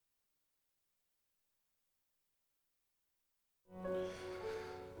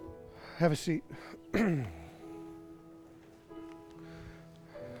Have a seat.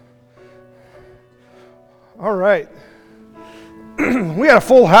 All right. We had a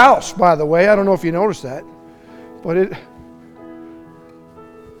full house, by the way. I don't know if you noticed that, but it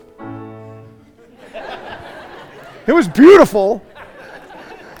was beautiful.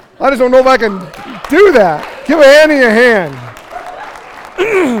 I just don't know if I can do that. Give Annie a hand.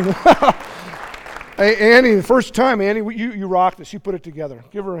 Hey, Annie, the first time, Annie, you rocked this. You put it together.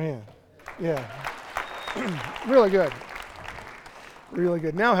 Give her a hand. Yeah. Really good. Really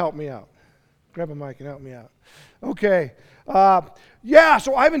good. Now help me out. Grab a mic and help me out. Okay.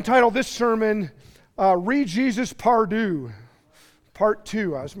 So I've entitled this sermon, Read Jesus Pardue, Part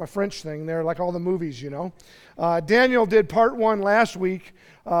 2. That's my French thing there, like all the movies, you know. Daniel did Part 1 last week,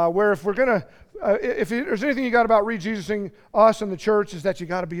 where if we're going to, if there's anything you got about Read Jesusing us and the church, is that you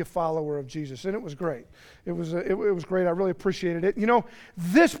got to be a follower of Jesus. And it was great. It was great. I really appreciated it. You know,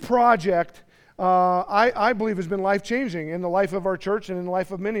 this project, I believe, has been life-changing in the life of our church and in the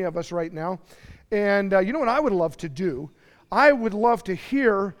life of many of us right now. And you know what I would love to do? I would love to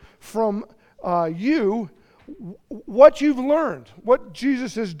hear from you what you've learned, what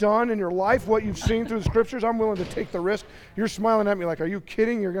Jesus has done in your life, what you've seen through the Scriptures. I'm willing to take the risk. You're smiling at me like, are you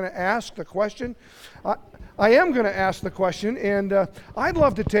kidding? You're going to ask the question? I am going to ask the question, and I'd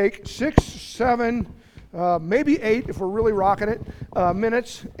love to take 6, 7, maybe 8, if we're really rocking it,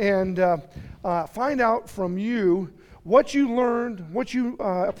 minutes, and find out from you what you learned, what you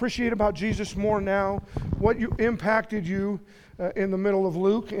appreciate about Jesus more now, what impacted you in the middle of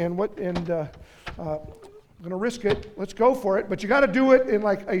Luke, and I'm going to risk it. Let's go for it. But you got to do it in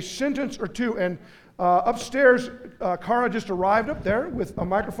like a sentence or two. And upstairs, Cara just arrived up there with a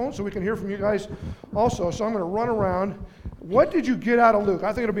microphone so we can hear from you guys also. So I'm going to run around. What did you get out of Luke?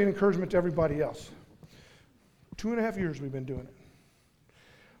 I think it'll be an encouragement to everybody else. 2.5 years we've been doing it.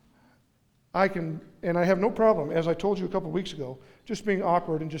 And I have no problem, as I told you a couple weeks ago, just being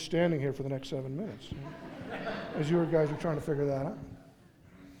awkward and just standing here for the next 7 minutes. As you guys are trying to figure that out.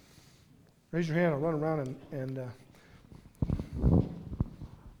 Raise your hand. I'll run around and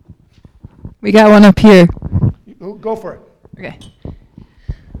We got one up here. Go for it. Okay.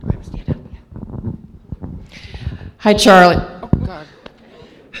 Hi, Charlie. Oh, God.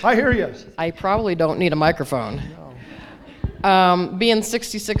 I hear you. I probably don't need a microphone. No. Being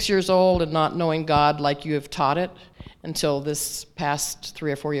 66 years old and not knowing God like you have taught it until this past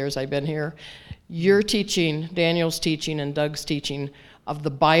 3 or 4 years I've been here, your teaching, Daniel's teaching, and Doug's teaching of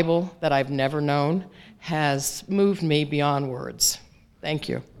the Bible that I've never known has moved me beyond words. Thank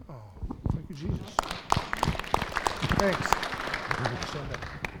you. Oh, thank you, Jesus. Thanks.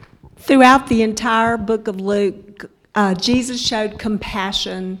 Throughout the entire book of Luke, Jesus showed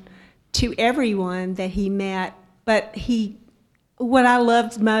compassion to everyone that he met, but what I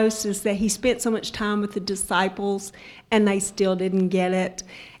loved most is that he spent so much time with the disciples and they still didn't get it,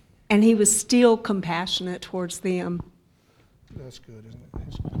 and he was still compassionate towards them. That's good, isn't it?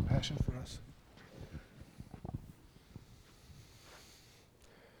 His compassion for us.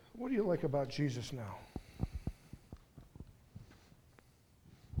 What do you like about Jesus now?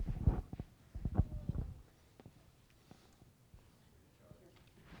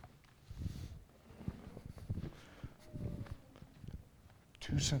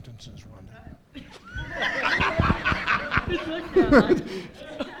 Two sentences, Rhonda.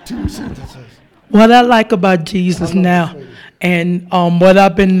 Two sentences. What I like about Jesus now, and what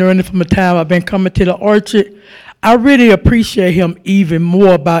I've been learning from the time I've been coming to the orchard, I really appreciate him even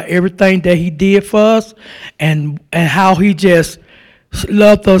more about everything that he did for us, and how he just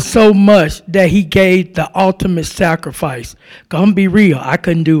loved us so much that he gave the ultimate sacrifice. 'Cause I'm gonna be real, I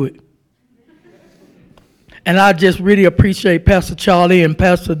couldn't do it. And I just really appreciate Pastor Charley and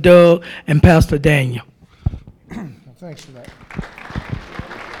Pastor Doug and Pastor Daniel. Well, thanks for that.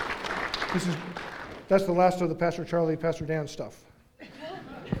 That's the last of the Pastor Charley, Pastor Dan stuff.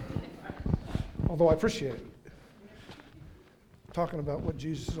 Although I appreciate it. Talking about what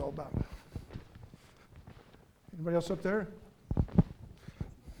Jesus is all about. Anybody else up there?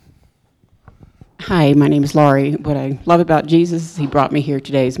 Hi, my name is Laurie. What I love about Jesus, he brought me here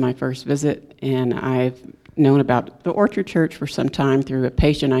today as my first visit, and I've known about the Orchard Church for some time through a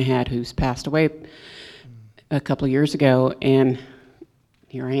patient I had who's passed away a couple of years ago, and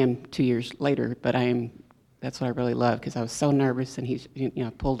here I am 2 years later, but that's what I really love, because I was so nervous, and he's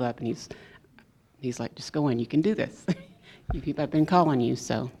pulled up, and he's like, just go in, you can do this. You people have been calling you,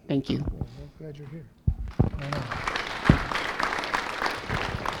 so thank you. Well, I'm glad you're here.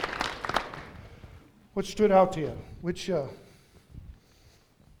 What stood out to you? If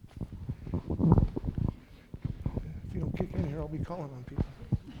you don't kick in here, I'll be calling on people.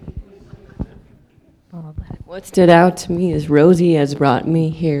 What stood out to me is Rosie has brought me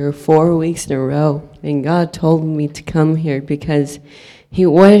here 4 weeks in a row, and God told me to come here because He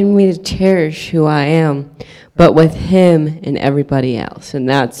wanted me to cherish who I am, but with Him and everybody else, and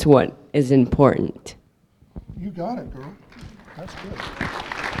that's what is important. You got it, girl. That's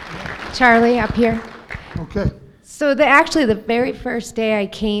good. Charlie, up here. Okay. So actually the very first day I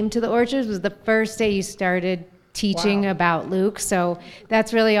came to the Orchards was the first day you started teaching about Luke. So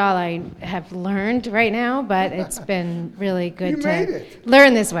that's really all I have learned right now, but it's been really good You made it.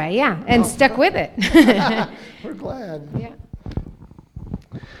 learn this way, yeah, and stuck with it. We're glad. Yeah.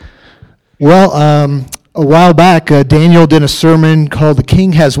 Well, a while back, Daniel did a sermon called "The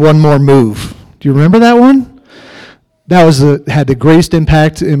King Has One More Move." Do you remember that one? That was had the greatest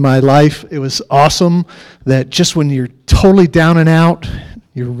impact in my life. It was awesome that just when you're totally down and out,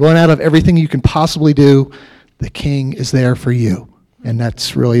 you run out of everything you can possibly do, the King is there for you. And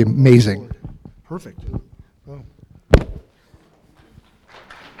that's really amazing. Perfect.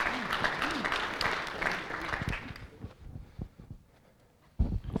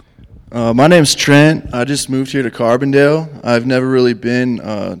 Oh. My name's Trent. I just moved here to Carbondale. I've never really been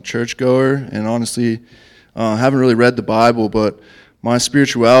a churchgoer, and honestly, haven't really read the Bible, but my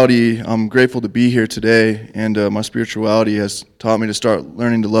spirituality, I'm grateful to be here today, and my spirituality has taught me to start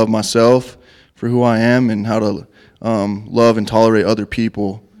learning to love myself for who I am and how to love and tolerate other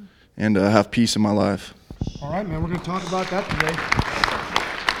people and have peace in my life. All right, man, we're going to talk about that today.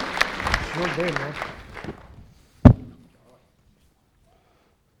 Short day, man.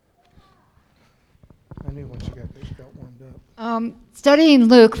 I knew once you got this got warmed up. Studying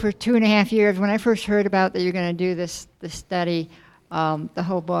Luke for 2.5 years, when I first heard about that you're going to do this study, the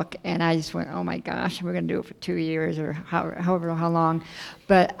whole book, and I just went, oh my gosh, we're going to do it for 2 years or however how long.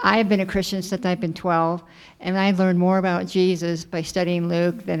 But I've been a Christian since I've been 12, and I learned more about Jesus by studying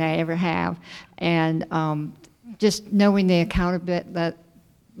Luke than I ever have. And just knowing the account of it, that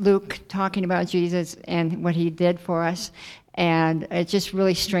Luke talking about Jesus and what he did for us, and it just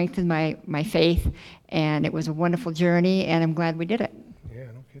really strengthened my faith, and it was a wonderful journey, and I'm glad we did it. Yeah,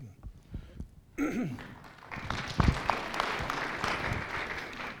 no kidding.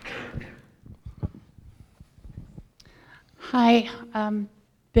 Hi,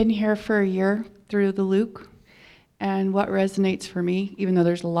 been here for a year through the Luke, and what resonates for me, even though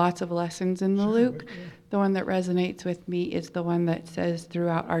there's lots of lessons in the Luke, the one that resonates with me is the one that says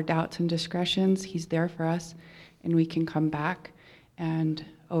throughout our doubts and discretions, He's there for us, and we can come back and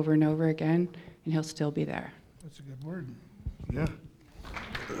over again, and He'll still be there. That's a good word. Yeah.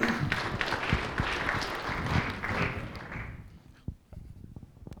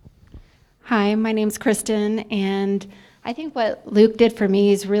 Hi, my name's Kristen, and I think what Luke did for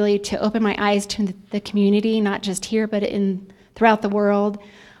me is really to open my eyes to the community, not just here, but throughout the world.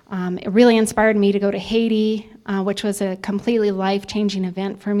 It really inspired me to go to Haiti, which was a completely life-changing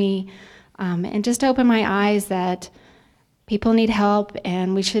event for me, and just to open my eyes that people need help,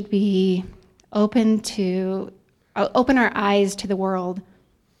 and we should be open our eyes to the world.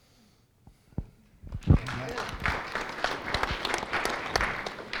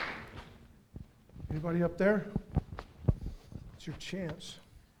 Anybody up there? It's your chance.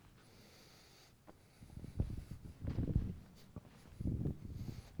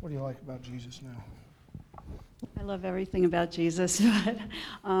 What do you like about Jesus now? I love everything about Jesus, but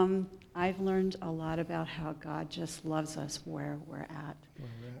I've learned a lot about how God just loves us where we're at.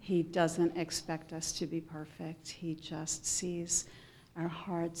 He doesn't expect us to be perfect. He just sees our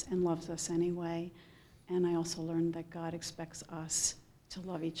hearts and loves us anyway. And I also learned that God expects us to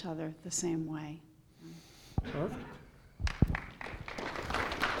love each other the same way. Perfect.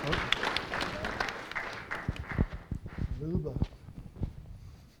 Luba,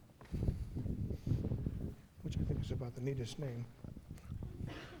 which I think is about the neatest name.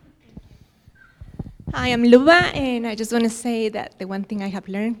 Hi, I'm Luba, and I just want to say that the one thing I have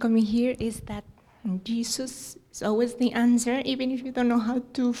learned coming here is that Jesus is always the answer, even if you don't know how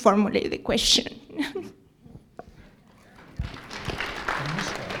to formulate the question.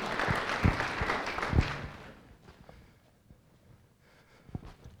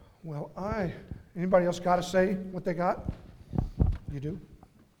 Well, anybody else got to say what they got? You do?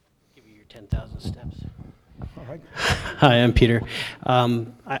 Give you your 10,000 steps. All right. Hi, I'm Peter.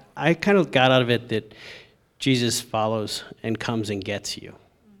 I kind of got out of it that Jesus follows and comes and gets you.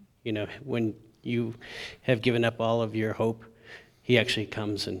 You know, when you have given up all of your hope, He actually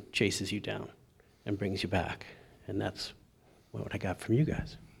comes and chases you down and brings you back. And that's what I got from you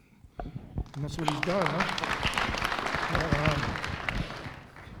guys. And that's what He's done, huh? Well,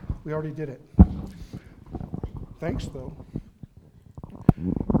 we already did it. Thanks, though.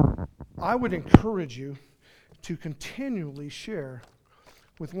 I would encourage you to continually share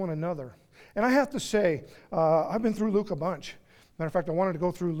with one another. And I have to say, I've been through Luke a bunch. Matter of fact, I wanted to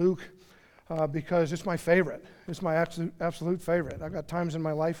go through Luke because it's my favorite. It's my absolute favorite. I've got times in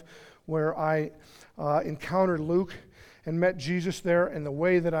my life where I encountered Luke and met Jesus there in the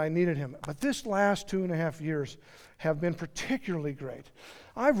way that I needed him. But this last 2.5 years have been particularly great.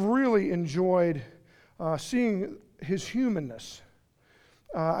 I've really enjoyed seeing his humanness.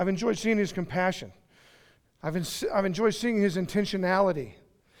 I've enjoyed seeing his compassion. I've enjoyed seeing his intentionality.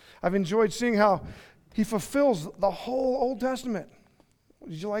 I've enjoyed seeing how he fulfills the whole Old Testament.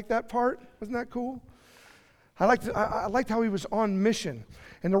 Did you like that part? Wasn't that cool? I liked how he was on mission.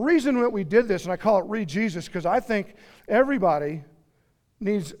 And the reason that we did this, and I call it Read Jesus, because I think everybody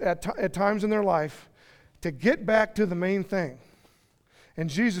needs at times in their life to get back to the main thing. And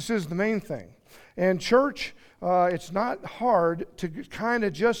Jesus is the main thing. And church, it's not hard to kind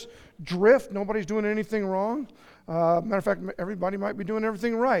of just drift. Nobody's doing anything wrong. Matter of fact, everybody might be doing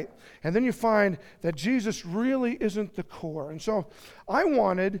everything right. And then you find that Jesus really isn't the core. And so I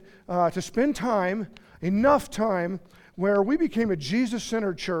wanted to spend time, enough time, where we became a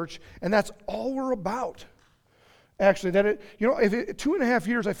Jesus-centered church, and that's all we're about. Actually, if 2.5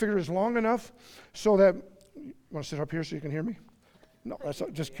 years, I figured is long enough so that, you want to sit up here so you can hear me? No, that's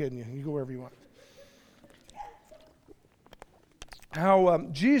not, just kidding you. You go wherever you want. How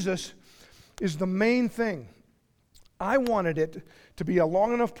Jesus is the main thing. I wanted it to be a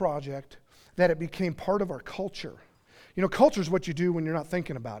long enough project that it became part of our culture. You know, culture is what you do when you're not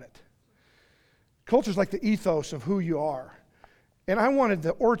thinking about it. Culture is like the ethos of who you are. And I wanted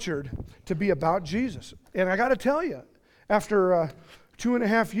the orchard to be about Jesus. And I got to tell you, after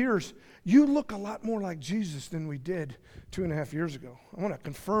 2.5 years, you look a lot more like Jesus than we did 2.5 years ago. I want to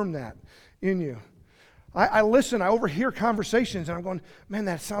confirm that in you. I listen, I overhear conversations, and I'm going, man,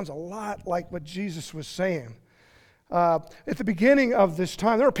 that sounds a lot like what Jesus was saying. At the beginning of this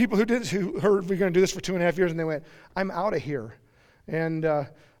time, there were people who heard we're going to do this for 2.5 years, and they went, I'm out of here. And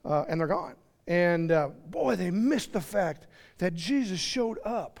they're gone. And boy, they missed the fact that Jesus showed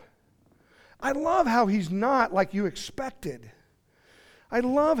up. I love how he's not like you expected. I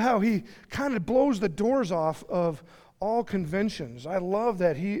love how he kind of blows the doors off of all conventions. I love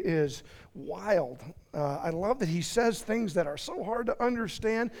that he is wild. I love that he says things that are so hard to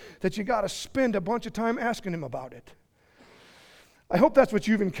understand that you got to spend a bunch of time asking him about it. I hope that's what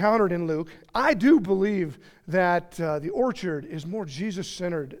you've encountered in Luke. I do believe that the orchard is more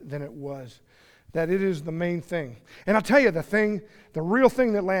Jesus-centered than it was, that it is the main thing. And I'll tell you the real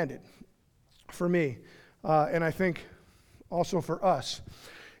thing that landed for me, and I think also for us,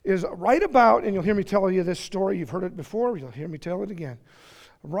 is right about, and you'll hear me tell you this story, you've heard it before, you'll hear me tell it again.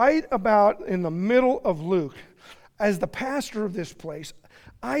 Right about in the middle of Luke, as the pastor of this place,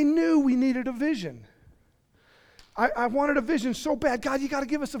 I knew we needed a vision. I wanted a vision so bad. God, you got to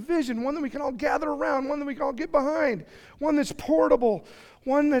give us a vision, one that we can all gather around, one that we can all get behind, one that's portable,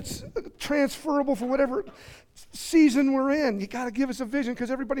 one that's transferable for whatever season we're in. You got to give us a vision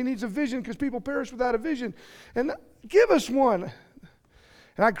because everybody needs a vision because people perish without a vision. And give us one.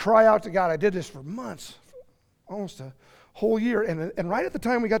 And I'd cry out to God. I did this for months, almost a whole year. And right at the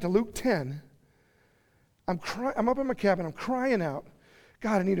time we got to Luke 10, I'm up in my cabin. I'm crying out,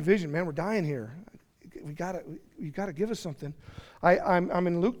 God, I need a vision. Man, we're dying here. You got to give us something. I'm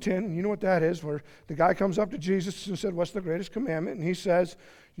in Luke 10, and you know what that is, where the guy comes up to Jesus and said, what's the greatest commandment? And he says,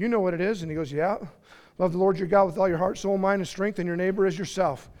 you know what it is. And he goes, yeah, love the Lord your God with all your heart, soul, mind, and strength, and your neighbor as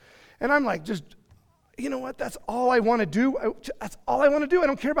yourself. And I'm like, just, you know what? That's all I want to do. That's all I want to do. I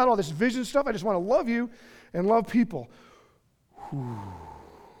don't care about all this vision stuff. I just want to love you and love people. Whew.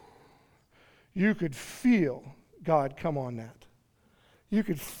 You could feel God come on that. You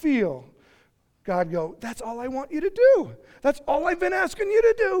could feel God go, that's all I want you to do. That's all I've been asking you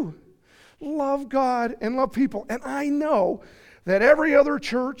to do. Love God and love people. And I know that every other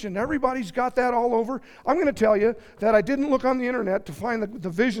church and everybody's got that all over. I'm going to tell you that I didn't look on the internet to find the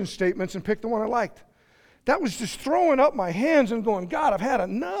vision statements and pick the one I liked. That was just throwing up my hands and going, God, I've had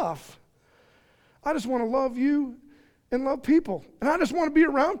enough. I just want to love you and love people. And I just want to be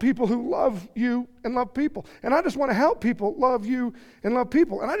around people who love you and love people. And I just want to help people love you and love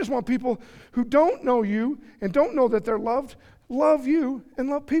people. And I just want people who don't know you and don't know that they're loved, love you and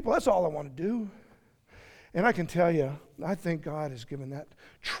love people. That's all I want to do. And I can tell you, I think God has given that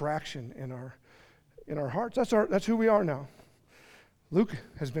traction in our hearts. That's who we are now. Luke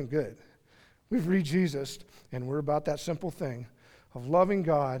has been good. We've read Jesus, and we're about that simple thing of loving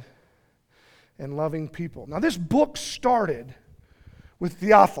God and loving people. Now, this book started with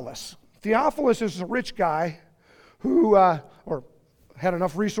Theophilus. Theophilus is a rich guy who, or had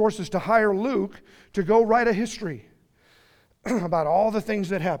enough resources to hire Luke to go write a history about all the things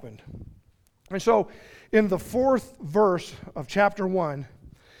that happened. And so in the 4th verse of chapter 1,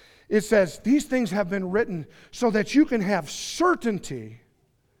 it says, these things have been written so that you can have certainty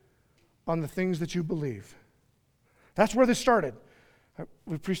on the things that you believe. That's where this started.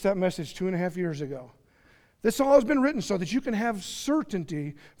 We preached that message 2.5 years ago. This all has been written so that you can have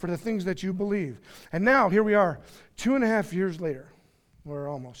certainty for the things that you believe. And now, here we are, 2.5 years later. We're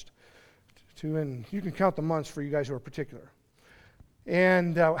almost. And you can count the months for you guys who are particular.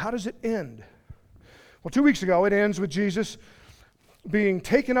 And how does it end? Well, 2 weeks ago, it ends with Jesus being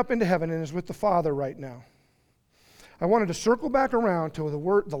taken up into heaven and is with the Father right now. I wanted to circle back around to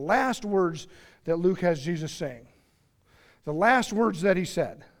the last words that Luke has Jesus saying. The last words that he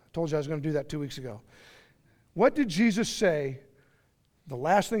said. I told you I was going to do that 2 weeks ago. What did Jesus say, the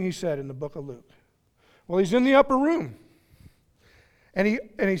last thing he said in the book of Luke? Well, he's in the upper room. And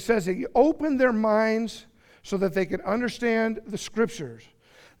he says he opened their minds so that they could understand the Scriptures.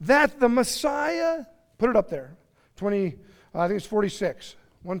 That the Messiah, put it up there, I think it's 46,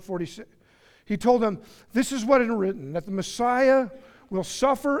 146. He told them, this is what is written, that the Messiah will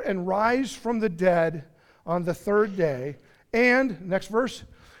suffer and rise from the dead on the 3rd day. And, next verse,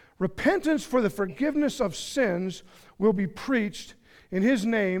 repentance for the forgiveness of sins will be preached in his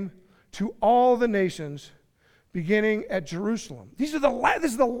name to all the nations, beginning at Jerusalem. This is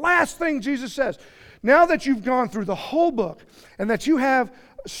the last thing Jesus says. Now that you've gone through the whole book and that you have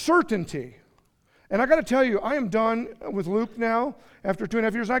certainty, and I got to tell you, I am done with Luke now after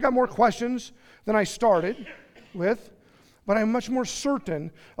 2.5 years. I got more questions than I started with, but I'm much more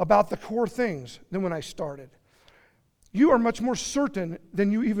certain about the core things than when I started. You are much more certain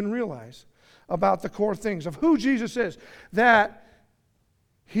than you even realize about the core things of who Jesus is. That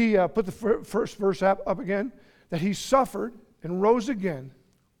he, put the first verse up again, that he suffered and rose again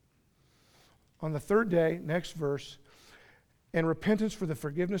on the 3rd day, next verse, and repentance for the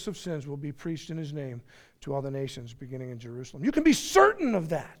forgiveness of sins will be preached in his name to all the nations, beginning in Jerusalem. You can be certain of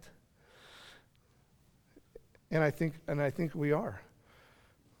that. And I think we are.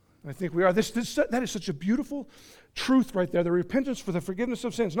 I think we are. That is such a beautiful truth right there, the repentance for the forgiveness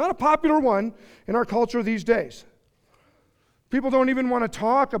of sins. Not a popular one in our culture these days. People don't even want to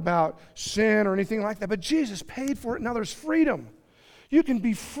talk about sin or anything like that, but Jesus paid for it. Now there's freedom. You can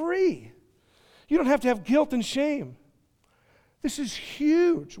be free. You don't have to have guilt and shame. This is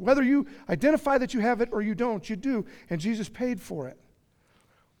huge. Whether you identify that you have it or you don't, you do, and Jesus paid for it.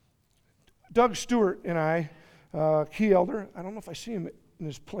 Doug Stewart and I, key elder, I don't know if I see him in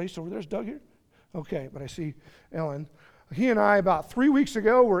his place over there. Is Doug here? Okay, but I see Ellen. He and I, about 3 weeks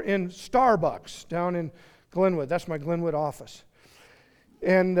ago, were in Starbucks down in Glenwood. That's my Glenwood office.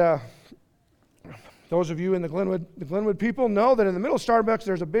 And those of you in the Glenwood people know that in the middle of Starbucks,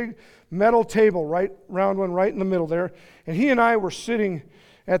 there's a big metal table, round one right in the middle there. And he and I were sitting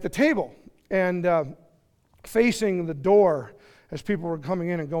at the table and facing the door as people were coming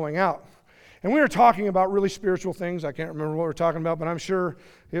in and going out. And we were talking about really spiritual things. I can't remember what we were talking about, but I'm sure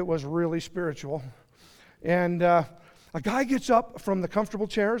it was really spiritual. And a guy gets up from the comfortable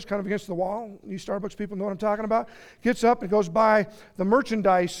chairs, kind of against the wall. You Starbucks people know what I'm talking about. Gets up and goes by the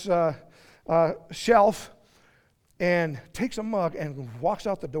merchandise shelf and takes a mug and walks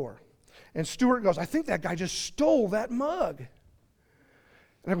out the door. And Stuart goes, I think that guy just stole that mug.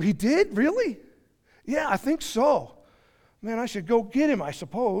 And I go, he did? Really? Yeah, I think so. Man, I should go get him, I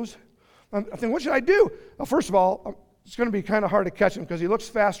suppose. I think, what should I do? Well, first of all, it's going to be kind of hard to catch him because he looks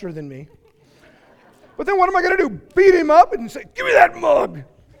faster than me. But then what am I going to do? Beat him up and say, give me that mug?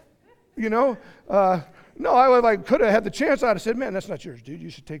 You know? No, I could have had the chance. I'd have said, man, that's not yours, dude. You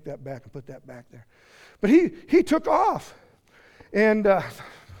should take that back and put that back there. But he took off. And I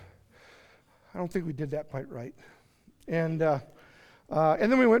don't think we did that quite right. And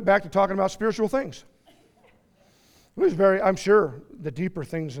then we went back to talking about spiritual things. It was I'm sure, the deeper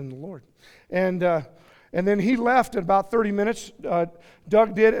things in the Lord. And then he left in about 30 minutes.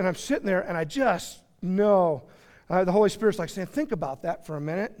 Doug did, and I'm sitting there, and I just know the Holy Spirit's like saying, think about that for a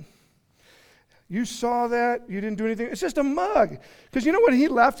minute. You saw that. You didn't do anything. It's just a mug. Because you know when he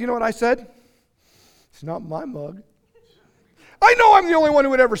left, you know what I said? It's not my mug. I know I'm the only one who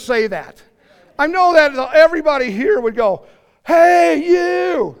would ever say that. I know that everybody here would go, hey,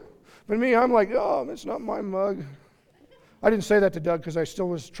 you. But me, I'm like, oh, it's not my mug. I didn't say that to Doug because I still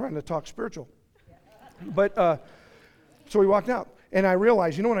was trying to talk spiritual. But so we walked out, and I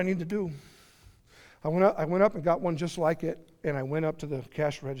realized, you know what I need to do? I went up and got one just like it, and I went up to the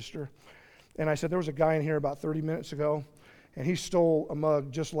cash register, and I said, there was a guy in here about 30 minutes ago, and he stole a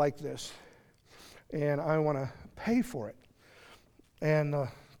mug just like this, and I want to pay for it. And the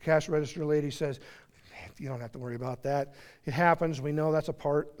cash register lady says, you don't have to worry about that. It happens. We know that's a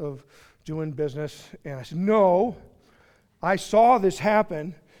part of doing business. And I said, no, I saw this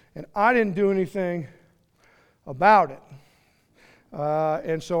happen, and I didn't do anything about it.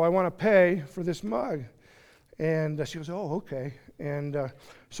 And so I want to pay for this mug. And she goes, oh, okay. And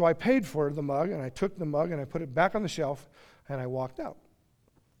so I paid for the mug, and I took the mug, and I put it back on the shelf, and I walked out.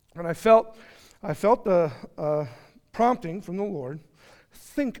 And I felt the prompting from the Lord,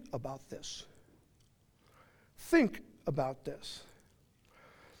 think about this. Think about this.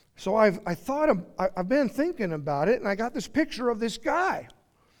 So I've been thinking about it, and I got this picture of this guy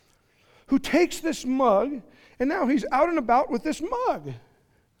who takes this mug, and now he's out and about with this mug,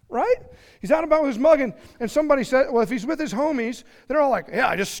 right? He's out and about with his mug, and somebody said, well, if he's with his homies, they're all like, yeah,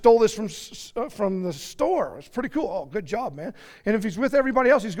 I just stole this from the store. It's pretty cool. Oh, good job, man. And if he's with everybody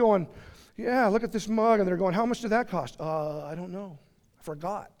else, he's going, yeah, look at this mug. And they're going, how much did that cost? I don't know. I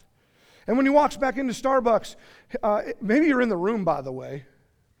forgot. And when he walks back into Starbucks, maybe you're in the room, by the way.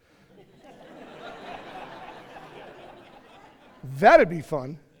 That'd be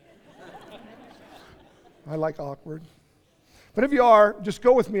fun. I like awkward. But if you are, just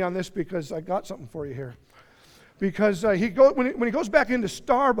go with me on this because I got something for you here. Because when he goes back into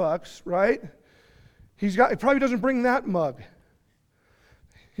Starbucks, right, he probably doesn't bring that mug.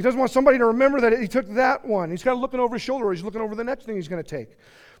 He doesn't want somebody to remember that he took that one. He's got looking over his shoulder, or he's looking over the next thing he's going to take.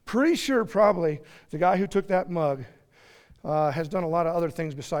 Pretty sure probably the guy who took that mug has done a lot of other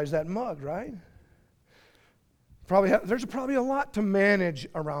things besides that mug, right? There's probably a lot to manage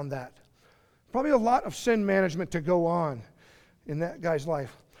around that. Probably a lot of sin management to go on in that guy's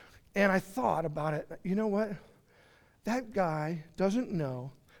life. And I thought about it. You know what? That guy doesn't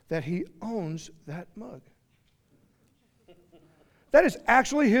know that he owns that mug. That is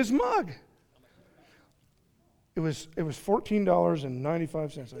actually his mug. It was $14.95,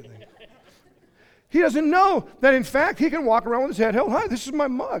 I think. He doesn't know that, in fact, he can walk around with his head held high. This is my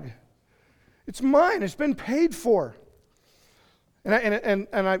mug. It's mine. It's been paid for. And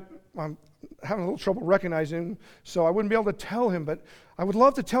I'm having a little trouble recognizing him, so I wouldn't be able to tell him, but I would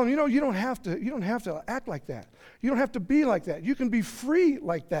love to tell him, you don't have to act like that. You don't have to be like that. You can be free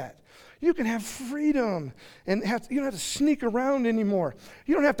like that. You can have freedom, and you don't have to sneak around anymore.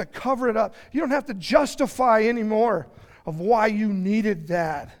 You don't have to cover it up. You don't have to justify anymore of why you needed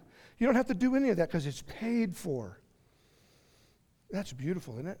that. You don't have to do any of that because it's paid for. That's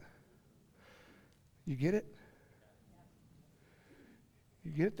beautiful, isn't it? You get it?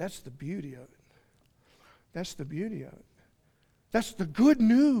 You get it? That's the beauty of it. That's the beauty of it. That's the good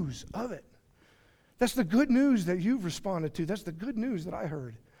news of it. That's the good news that you've responded to. That's the good news that I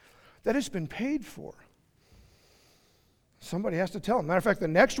heard. That it's been paid for. Somebody has to tell them. Matter of fact, the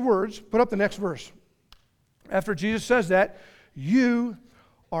next words, put up the next verse. After Jesus says that, you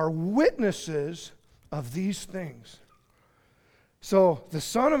are witnesses of these things. So the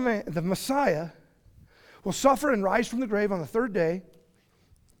Son of Man, the Messiah, will suffer and rise from the grave on the third day.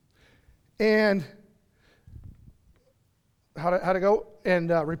 And how to go?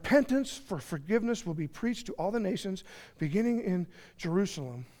 And repentance for forgiveness will be preached to all the nations, beginning in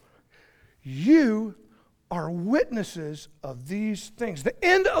Jerusalem. You are witnesses of these things. The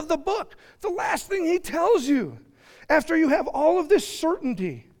end of the book, the last thing he tells you, after you have all of this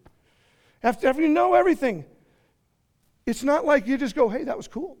certainty, after you know everything, it's not like you just go, hey, that was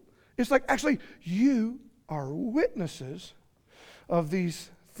cool. It's like, actually, you are witnesses of these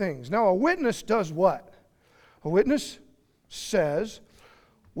things. Now, a witness does what? A witness says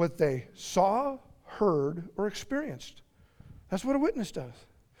what they saw, heard, or experienced. That's what a witness does.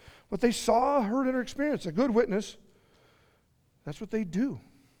 What they saw, heard, or experienced. A good witness, that's what they do.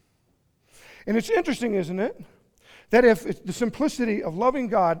 And it's interesting, isn't it, that if it's the simplicity of loving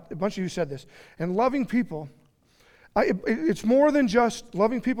God, a bunch of you said this, and loving people, it's more than just,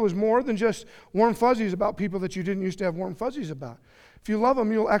 loving people is more than just warm fuzzies about people that you didn't used to have warm fuzzies about. If you love them,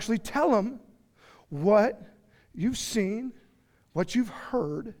 you'll actually tell them what you've seen, what you've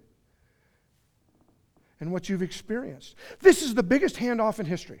heard, and what you've experienced. This is the biggest handoff in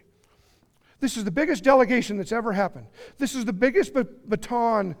history. This is the biggest delegation that's ever happened. This is the biggest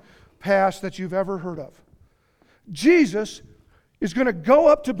baton pass that you've ever heard of. Jesus is going to go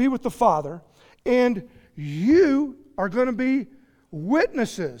up to be with the Father, and you are going to be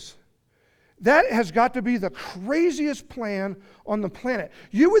witnesses. That has got to be the craziest plan on the planet.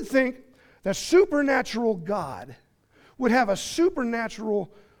 You would think that supernatural God would have a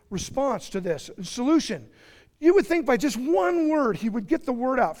supernatural response to this, a solution. You would think by just one word he would get the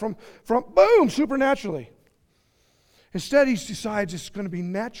word out from boom, supernaturally. Instead, he decides it's going to be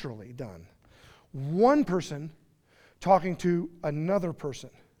naturally done. One person talking to another person.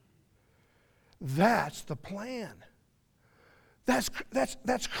 That's the plan.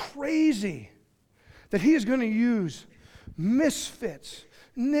 That's crazy that he is going to use misfits,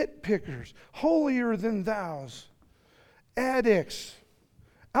 nitpickers, holier than thous, addicts,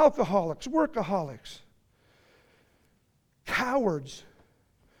 alcoholics, workaholics, cowards.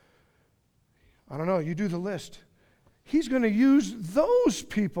 I don't know, you do the list. He's going to use those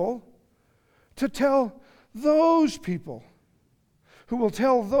people to tell those people who will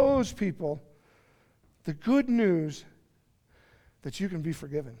tell those people the good news that you can be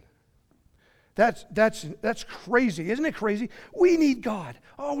forgiven. That's crazy. Isn't it crazy? We need God.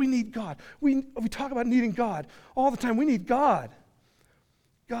 Oh, we need God. We talk about needing God all the time. We need God.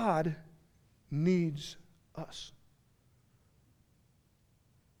 God needs us.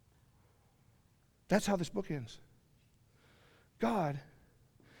 That's how this book ends. God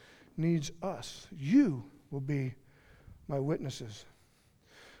needs us. You will be my witnesses.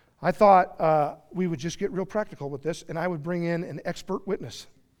 I thought we would just get real practical with this, and I would bring in an expert witness.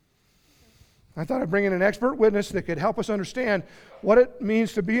 I thought I'd bring in an expert witness that could help us understand what it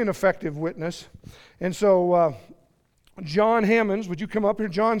means to be an effective witness. And so, John Hammonds, would you come up here?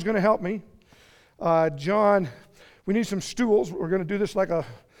 John's going to help me. John, we need some stools. We're going to do this like a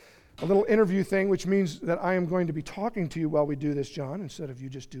little interview thing, which means that I am going to be talking to you while we do this, John, instead of you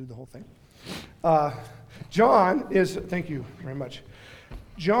just do the whole thing. John is, thank you very much.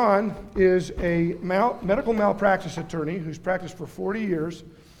 John is a medical malpractice attorney who's practiced for 40 years,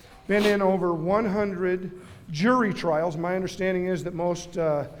 been in over 100 jury trials. My understanding is that most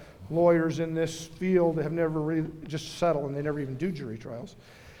lawyers in this field have never really just settled, and they never even do jury trials.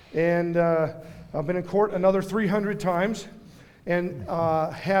 And I've been in court another 300 times and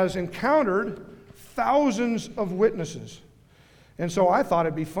has encountered thousands of witnesses. And so I thought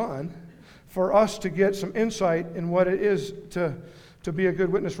it'd be fun for us to get some insight in what it is to be a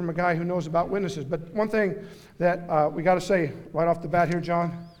good witness from a guy who knows about witnesses. But one thing that we got to say right off the bat here,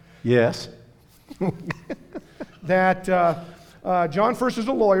 John. Yes. That John first is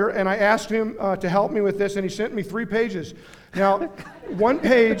a lawyer, and I asked him to help me with this, and he sent me 3 pages. Now, one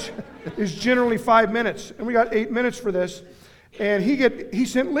page is generally 5 minutes, and we got 8 minutes for this, and he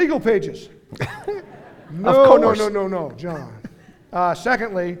sent legal pages. No, John.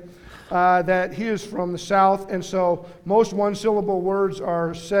 Secondly, that he is from the South, and so most one-syllable words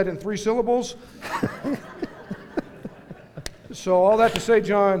are said in 3 syllables. So all that to say,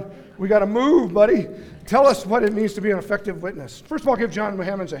 John, we got to move, buddy. Tell us what it means to be an effective witness. First of all, give John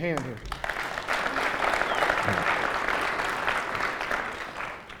Hammonds a hand here.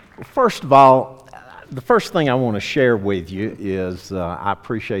 First of all, the first thing I want to share with you is I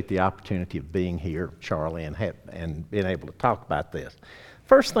appreciate the opportunity of being here, Charley, and being able to talk about this.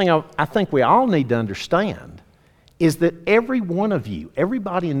 First thing I think we all need to understand is that every one of you,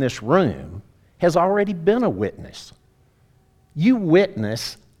 everybody in this room, has already been a witness. You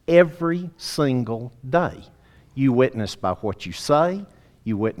witness every single day. You witness by what you say,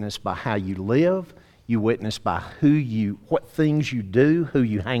 you witness by how you live, you witness by what things you do, who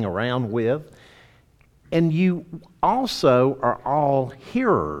you hang around with, and you also are all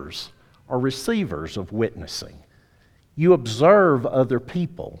hearers or receivers of witnessing. You observe other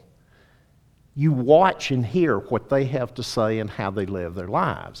people. You watch and hear what they have to say and how they live their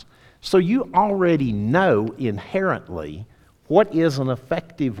lives. So you already know inherently what is an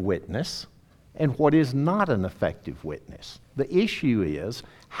effective witness and what is not an effective witness. The issue is,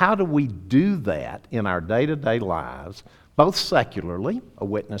 how do we do that in our day-to-day lives, both secularly, a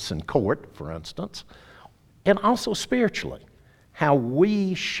witness in court, for instance, and also spiritually, how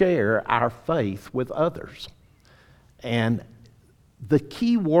we share our faith with others. And the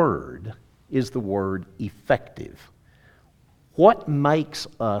key word is the word effective. What makes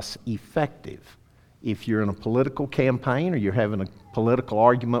us effective? If you're in a political campaign or you're having a political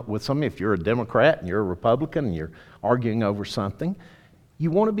argument with somebody, if you're a Democrat and you're a Republican and you're arguing over something, you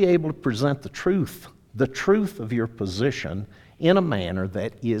want to be able to present the truth of your position in a manner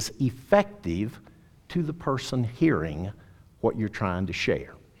that is effective to the person hearing what you're trying to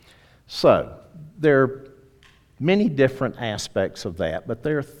share. So, there are many different aspects of that, but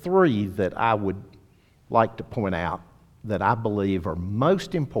there are 3 that I would like to point out that I believe are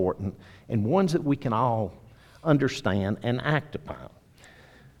most important and ones that we can all understand and act upon.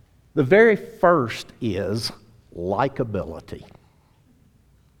 The very first is likability.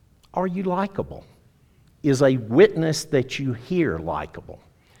 Are you likable? Is a witness that you hear likable?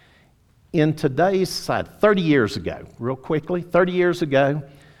 In today's society, 30 years ago, real quickly, 30 years ago,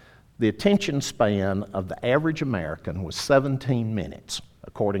 the attention span of the average American was 17 minutes,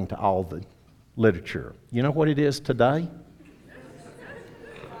 according to all the literature. You know what it is today?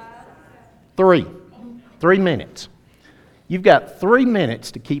 3 minutes. You've got 3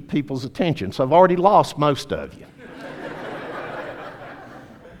 minutes to keep people's attention, so I've already lost most of you.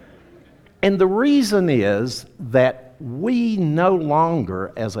 And the reason is that we no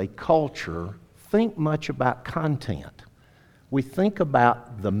longer, as a culture, think much about content. We think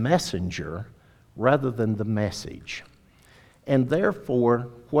about the messenger rather than the message. And therefore,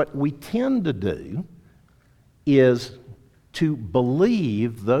 what we tend to do is to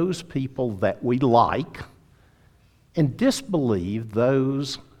believe those people that we like and disbelieve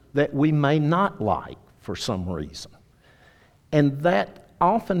those that we may not like for some reason. And that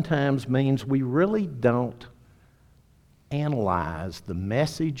oftentimes means we really don't analyze the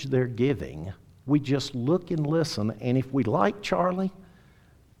message they're giving. We just look and listen, and if we like Charley,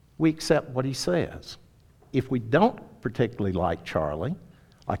 we accept what he says. If we don't particularly like Charley,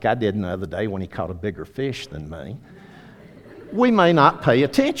 like I did the other day when he caught a bigger fish than me, we may not pay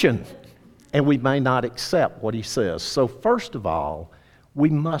attention, and we may not accept what he says. So first of all, we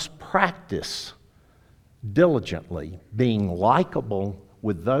must practice diligently being likable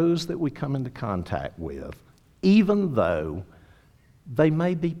with those that we come into contact with, even though they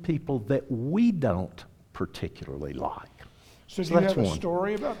may be people that we don't particularly like. So do you have a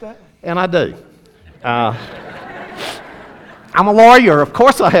story about that? And I do. I'm a lawyer. Of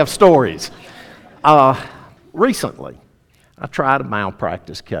course I have stories. Recently, I tried a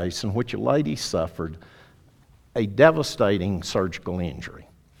malpractice case in which a lady suffered a devastating surgical injury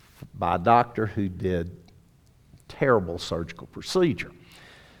by a doctor who did terrible surgical procedure.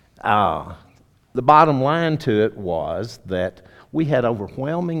 The bottom line to it was that we had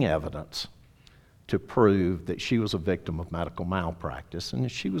overwhelming evidence to prove that she was a victim of medical malpractice,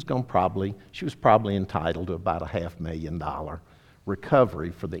 and she was probably entitled to about a $500,000 recovery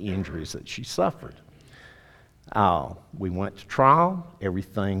for the injuries that she suffered. We went to trial.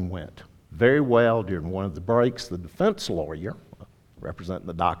 Everything went very well. During one of the breaks, the defense lawyer, representing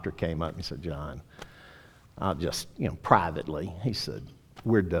the doctor, came up and he said, "John, privately," he said,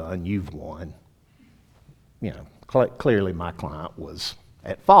 "we're done. You've won." Clearly my client was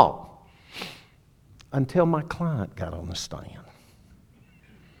at fault. Until my client got on the stand.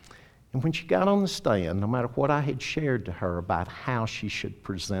 And when she got on the stand, no matter what I had shared to her about how she should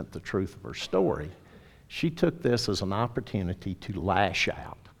present the truth of her story, she took this as an opportunity to lash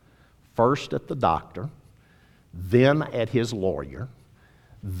out. First at the doctor, then at his lawyer,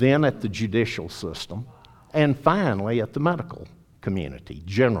 then at the judicial system, and finally at the medical community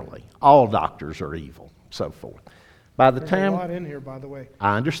generally. All doctors are evil, so forth. There's a lot in here, by the way.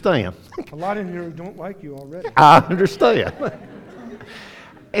 I understand. A lot in here who don't like you already. I understand.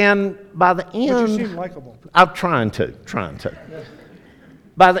 And by the end... But you seem likable. I'm trying to. Yeah.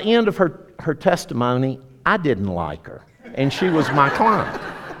 By the end of her testimony, I didn't like her, and she was my client.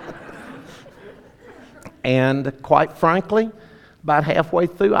 And quite frankly, about halfway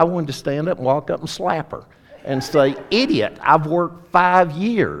through, I wanted to stand up and walk up and slap her and say, "Idiot, I've worked 5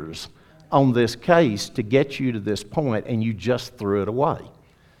 years on this case to get you to this point, and you just threw it away."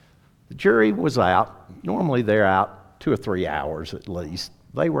 The jury was out. Normally they're out 2 or 3 hours at least.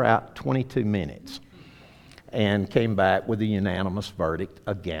 They were out 22 minutes and came back with a unanimous verdict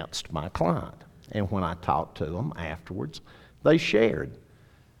against my client. And when I talked to them afterwards, they shared,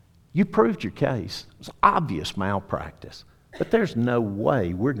 "You proved your case. It was obvious malpractice, but there's no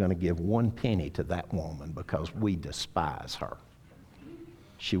way we're going to give 1 penny to that woman because we despise her."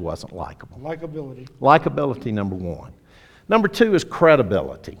 She wasn't likable. Likability. Likability, number 1. Number 2 is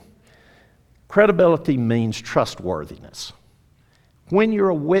credibility. Credibility means trustworthiness. When you're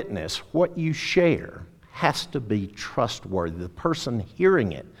a witness, what you share has to be trustworthy. The person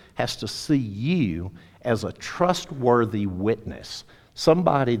hearing it has to see you as a trustworthy witness,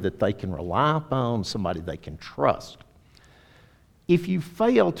 somebody that they can rely upon, somebody they can trust. If you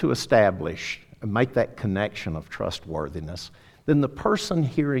fail to establish and make that connection of trustworthiness, then the person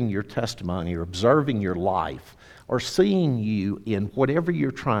hearing your testimony or observing your life or seeing you in whatever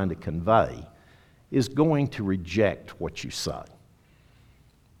you're trying to convey is going to reject what you say.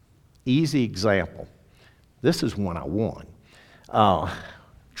 Easy example. This is one I won.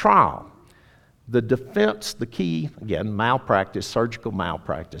 Trial. The defense, the key, again, malpractice, surgical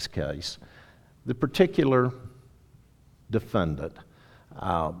malpractice case, the particular defendant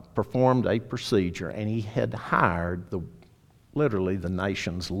performed a procedure, and he had hired literally the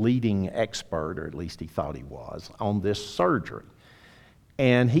nation's leading expert, or at least he thought he was, on this surgery.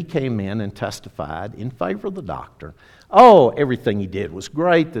 And he came in and testified in favor of the doctor. "Oh, everything he did was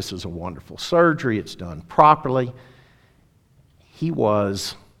great. This is a wonderful surgery. It's done properly." He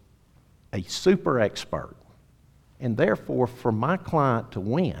was a super expert. And therefore, for my client to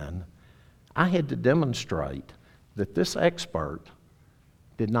win, I had to demonstrate that this expert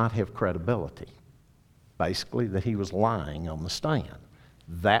did not have credibility. Basically, that he was lying on the stand.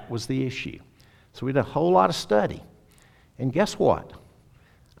 That was the issue. So we did a whole lot of study. And guess what?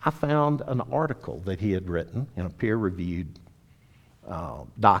 I found an article that he had written in a peer-reviewed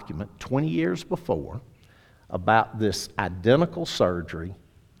document 20 years before about this identical surgery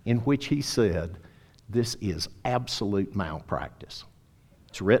in which he said, this is absolute malpractice.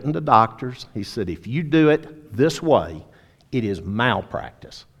 It's written to doctors. He said, if you do it this way, it is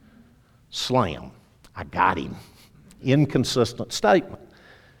malpractice. Slam. I got him. Inconsistent statement.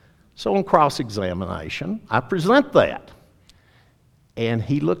 So on cross-examination, I present that. And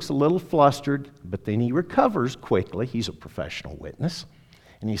he looks a little flustered, but then he recovers quickly. He's a professional witness.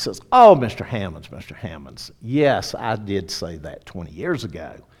 And he says, oh, Mr. Hammonds, yes, I did say that 20 years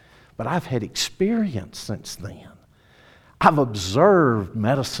ago, but I've had experience since then. I've observed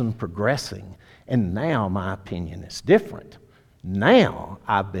medicine progressing, and now my opinion is different. Now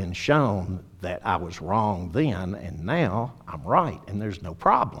I've been shown that I was wrong then, and now I'm right, and there's no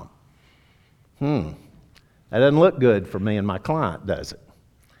problem. That doesn't look good for me and my client, does it?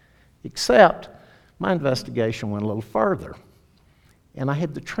 Except my investigation went a little further, and I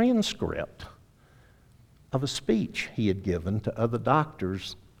had the transcript of a speech he had given to other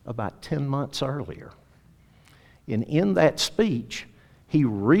doctors about 10 months earlier. And in that speech, he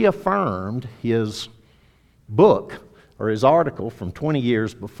reaffirmed his book or his article from 20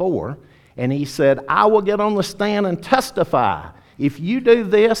 years before, and he said, I will get on the stand and testify, if you do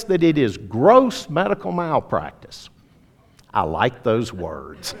this, that it is gross medical malpractice. I like those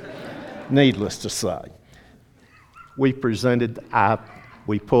words, needless to say. We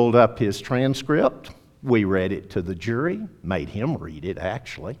pulled up his transcript, we read it to the jury, made him read it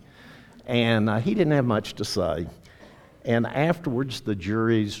actually, and he didn't have much to say. And afterwards, the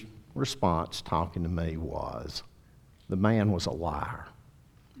jury's response talking to me was, the man was a liar.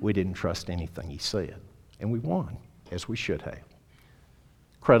 We didn't trust anything he said. And we won, as we should have.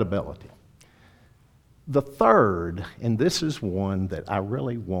 Credibility. The third, and this is one that I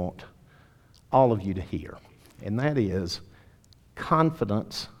really want all of you to hear, and that is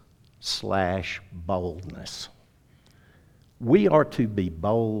confidence/boldness. We are to be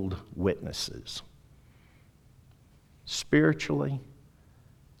bold witnesses. Spiritually,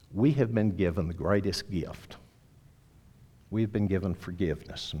 we have been given the greatest gift. We've been given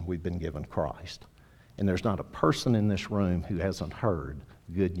forgiveness, and we've been given Christ. And there's not a person in this room who hasn't heard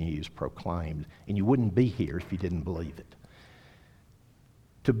good news proclaimed, and you wouldn't be here if you didn't believe it.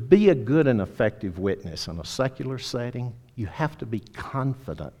 To be a good and effective witness in a secular setting, you have to be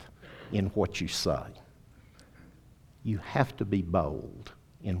confident in what you say. You have to be bold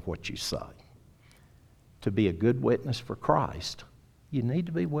in what you say. To be a good witness for Christ, you need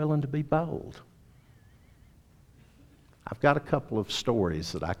to be willing to be bold. I've got a couple of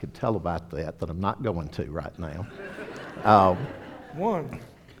stories that I could tell about that I'm not going to right now. One.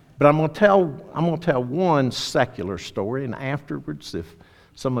 But I'm going to tell one secular story, and afterwards, if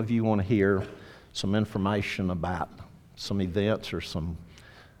some of you want to hear some information about some events or some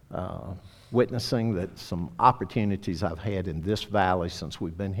witnessing, that some opportunities I've had in this valley since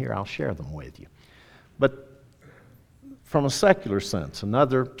we've been here, I'll share them with you. But from a secular sense,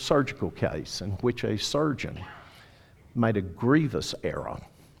 another surgical case in which a surgeon made a grievous error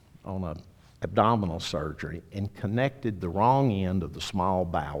on an abdominal surgery and connected the wrong end of the small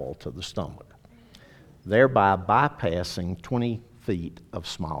bowel to the stomach, thereby bypassing 20 feet of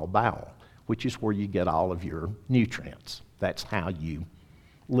small bowel, which is where you get all of your nutrients. That's how you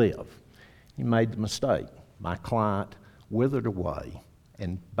live. He made the mistake. My client withered away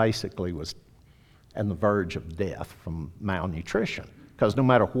and basically was on the verge of death from malnutrition, because no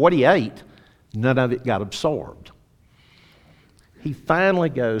matter what he ate, none of it got absorbed. He finally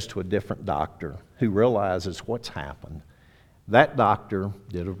goes to a different doctor who realizes what's happened. That doctor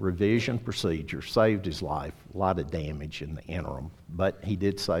did a revision procedure, saved his life, a lot of damage in the interim, but he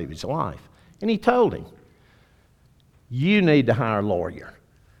did save his life. And he told him, you need to hire a lawyer.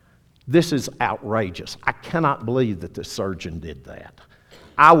 This is outrageous. I cannot believe that the surgeon did that.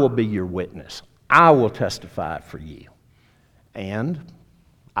 I will be your witness. I will testify for you. And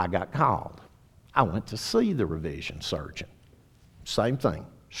I got called. I went to see the revision surgeon. Same thing.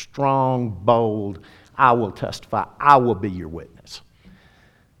 Strong, bold, I will testify. I will be your witness.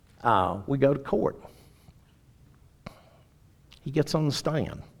 We go to court. He gets on the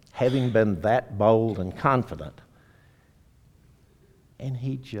stand, having been that bold and confident, and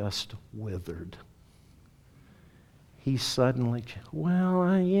he just withered. he suddenly,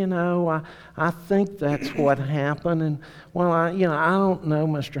 I think that's what happened. And, I don't know,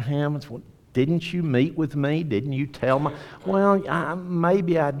 Mr. Hammonds. Well, didn't you meet with me? Didn't you tell me? Well,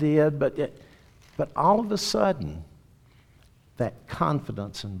 maybe I did, but all of a sudden, that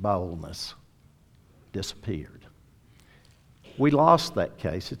confidence and boldness disappeared. We lost that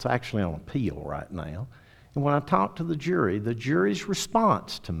case. It's actually on appeal right now. And when I talked to the jury's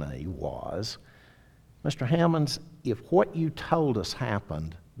response to me was, Mr. Hammonds, if what you told us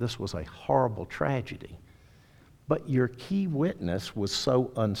happened, this was a horrible tragedy. But your key witness was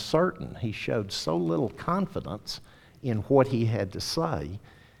so uncertain, he showed so little confidence in what he had to say,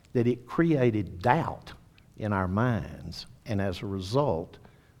 that it created doubt in our minds. And as a result,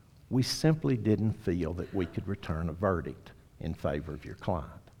 we simply didn't feel that we could return a verdict in favor of your client.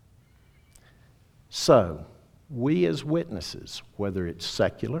 So, we as witnesses, whether it's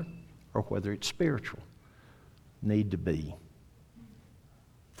secular or whether it's spiritual, need to be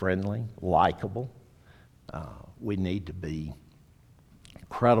friendly, likable. We need to be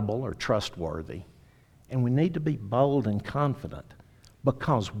credible or trustworthy. And we need to be bold and confident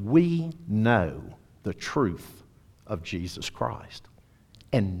because we know the truth of Jesus Christ.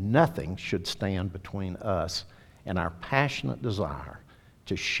 And nothing should stand between us and our passionate desire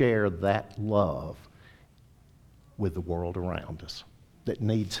to share that love with the world around us that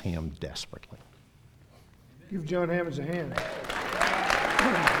needs Him desperately. Give John Hammonds a hand.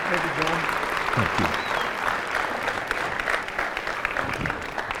 Thank you, John. Thank you.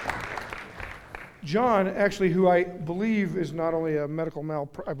 John, actually, who I believe is not only a medical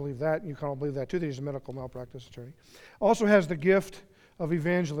I believe that, and you can all believe that too, that he's a medical malpractice attorney, also has the gift of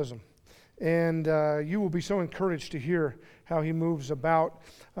evangelism. And you will be so encouraged to hear how he moves about.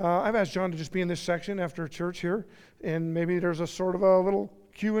 I've asked John to just be in this section after church here, and maybe there's a sort of a little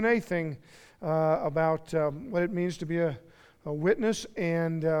Q&A thing about what it means to be a witness,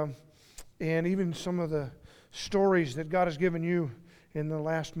 and even some of the stories that God has given you in the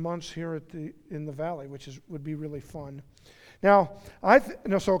last months here in the valley, which would be really fun. Now,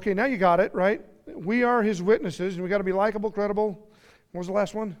 now you got it, right? We are His witnesses, and we got to be likable, credible. What was the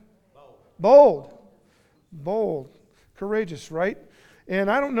last one? Bold. Courageous, right? And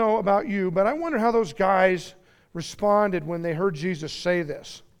I don't know about you, but I wonder how those guys responded when they heard Jesus say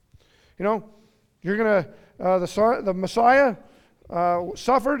this. You're going to, the Messiah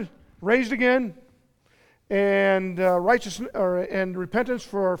suffered, raised again, and and repentance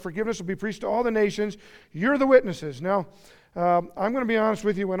for forgiveness will be preached to all the nations. You're the witnesses. Now, I'm going to be honest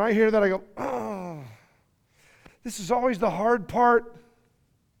with you. When I hear that, I go, oh, this is always the hard part.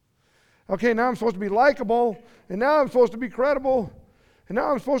 Okay, now I'm supposed to be likable, and now I'm supposed to be credible, and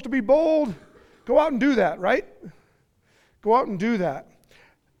now I'm supposed to be bold. Go out and do that, right? Go out and do that.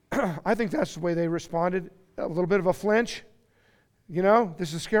 I think that's the way they responded. A little bit of a flinch. This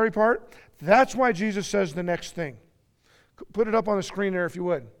is the scary part. That's why Jesus says the next thing. Put it up on the screen there if you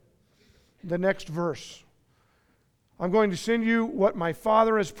would. The next verse. I'm going to send you what my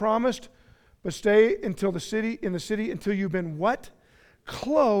Father has promised, but stay in the city until you've been what?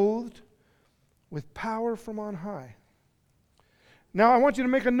 Clothed with power from on high. Now I want you to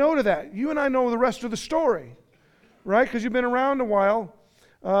make a note of that. You and I know the rest of the story, right? Because you've been around a while.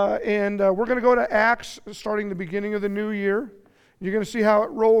 And we're going to go to Acts starting the beginning of the new year. You're going to see how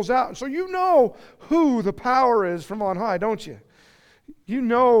it rolls out. So you know who the power is from on high, don't you? You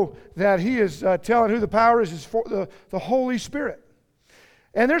know that He is telling who the power is for the Holy Spirit.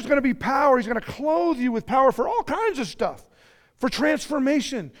 And there's going to be power. He's going to clothe you with power for all kinds of stuff. For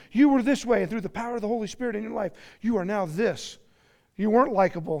transformation. You were this way, and through the power of the Holy Spirit in your life, you are now this. You weren't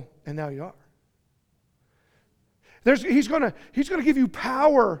likable, and now you are. He's going to give you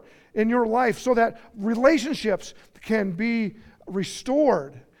power in your life so that relationships can be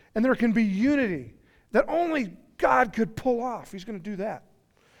restored and there can be unity that only God could pull off. He's going to do that.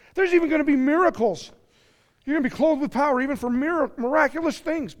 There's even going to be miracles. You're going to be clothed with power even for miraculous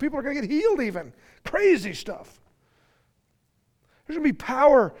things. People are going to get healed even. Crazy stuff. There's going to be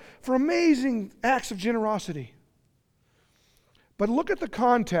power for amazing acts of generosity. But look at the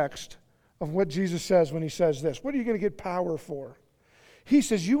context of what Jesus says when He says this. What are you going to get power for? He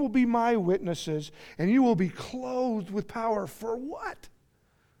says, you will be my witnesses, and you will be clothed with power for what?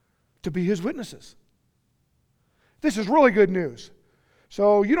 To be His witnesses. This is really good news.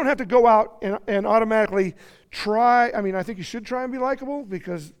 So you don't have to go out and automatically try. I think you should try and be likable,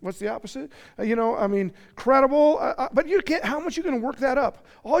 because what's the opposite? Credible. But you can't. How much are you going to work that up?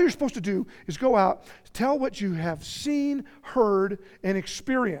 All you're supposed to do is go out, tell what you have seen, heard, and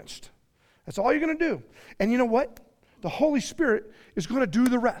experienced. That's all you're going to do. And you know what? The Holy Spirit is going to do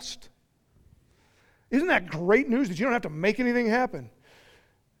the rest. Isn't that great news that you don't have to make anything happen?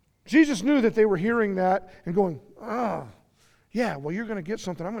 Jesus knew that they were hearing that and going, yeah, well, you're going to get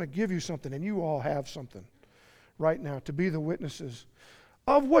something. I'm going to give you something, and you all have something right now to be the witnesses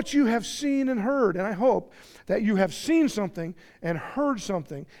of what you have seen and heard. And I hope that you have seen something and heard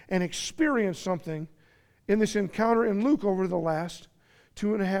something and experienced something in this encounter in Luke over the last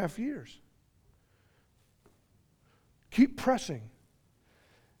 2.5 years. Keep pressing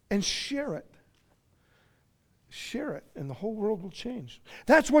and share it. Share it, and the whole world will change.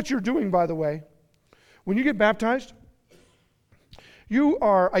 That's what you're doing, by the way. When you get baptized, you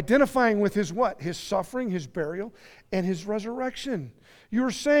are identifying with His what? His suffering, His burial, and His resurrection. You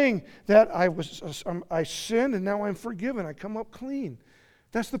are saying that I sinned and now I'm forgiven. I come up clean.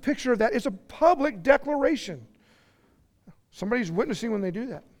 That's the picture of that. It's a public declaration. Somebody's witnessing when they do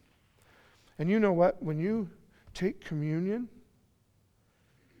that. And you know what? When you take communion,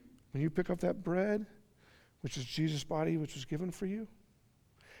 when you pick up that bread, which is Jesus' body, which was given for you,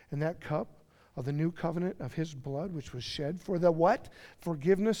 and that cup of the new covenant of His blood, which was shed for the what?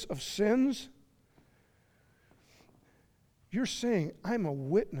 Forgiveness of sins. You're saying, I'm a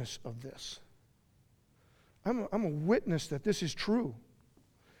witness of this. I'm a witness that this is true.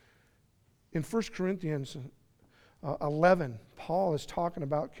 In 1 Corinthians 11, Paul is talking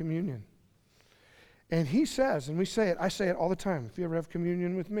about communion. And he says, and we say it, I say it all the time, if you ever have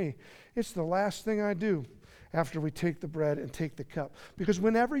communion with me, it's the last thing I do after we take the bread and take the cup. Because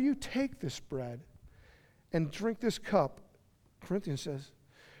whenever you take this bread and drink this cup, Corinthians says,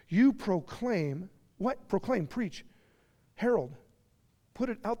 you proclaim, what? Proclaim, preach, herald, put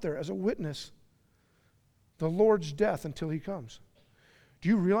it out there as a witness, the Lord's death until He comes. Do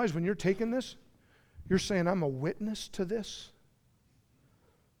you realize when you're taking this, you're saying, I'm a witness to this?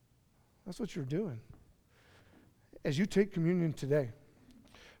 That's what you're doing. As you take communion today,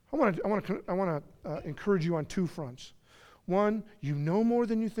 I want to encourage you on two fronts. One, you know more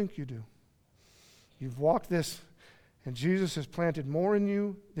than you think you do. You've walked this, and Jesus has planted more in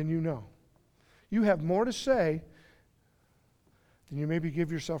you than you know. You have more to say than you maybe give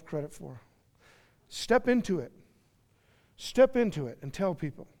yourself credit for. Step into it. Step into it and tell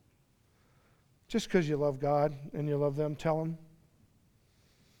people. Just because you love God and you love them, tell them.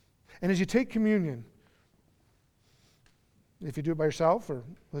 And as you take communion, if you do it by yourself or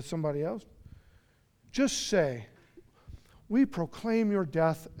with somebody else, just say, we proclaim your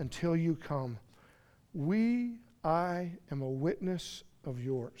death until you come. I am a witness of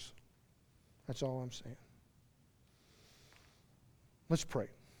yours. That's all I'm saying. Let's pray.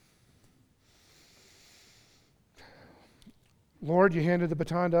 Lord, you handed the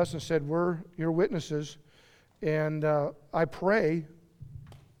baton to us and said, we're your witnesses. And I pray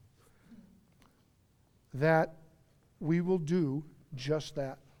that we will do just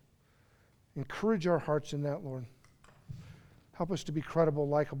that. Encourage our hearts in that, Lord. Help us to be credible,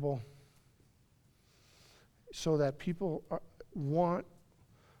 likable, so that people want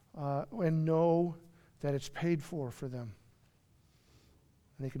and know that it's paid for them.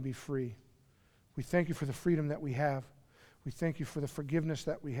 And they can be free. We thank you for the freedom that we have. We thank you for the forgiveness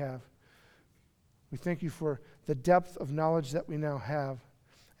that we have. We thank you for the depth of knowledge that we now have.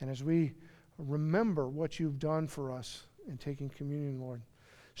 And as we remember what you've done for us in taking communion, Lord,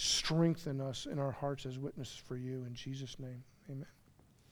 strengthen us in our hearts as witnesses for you. In Jesus' name, amen.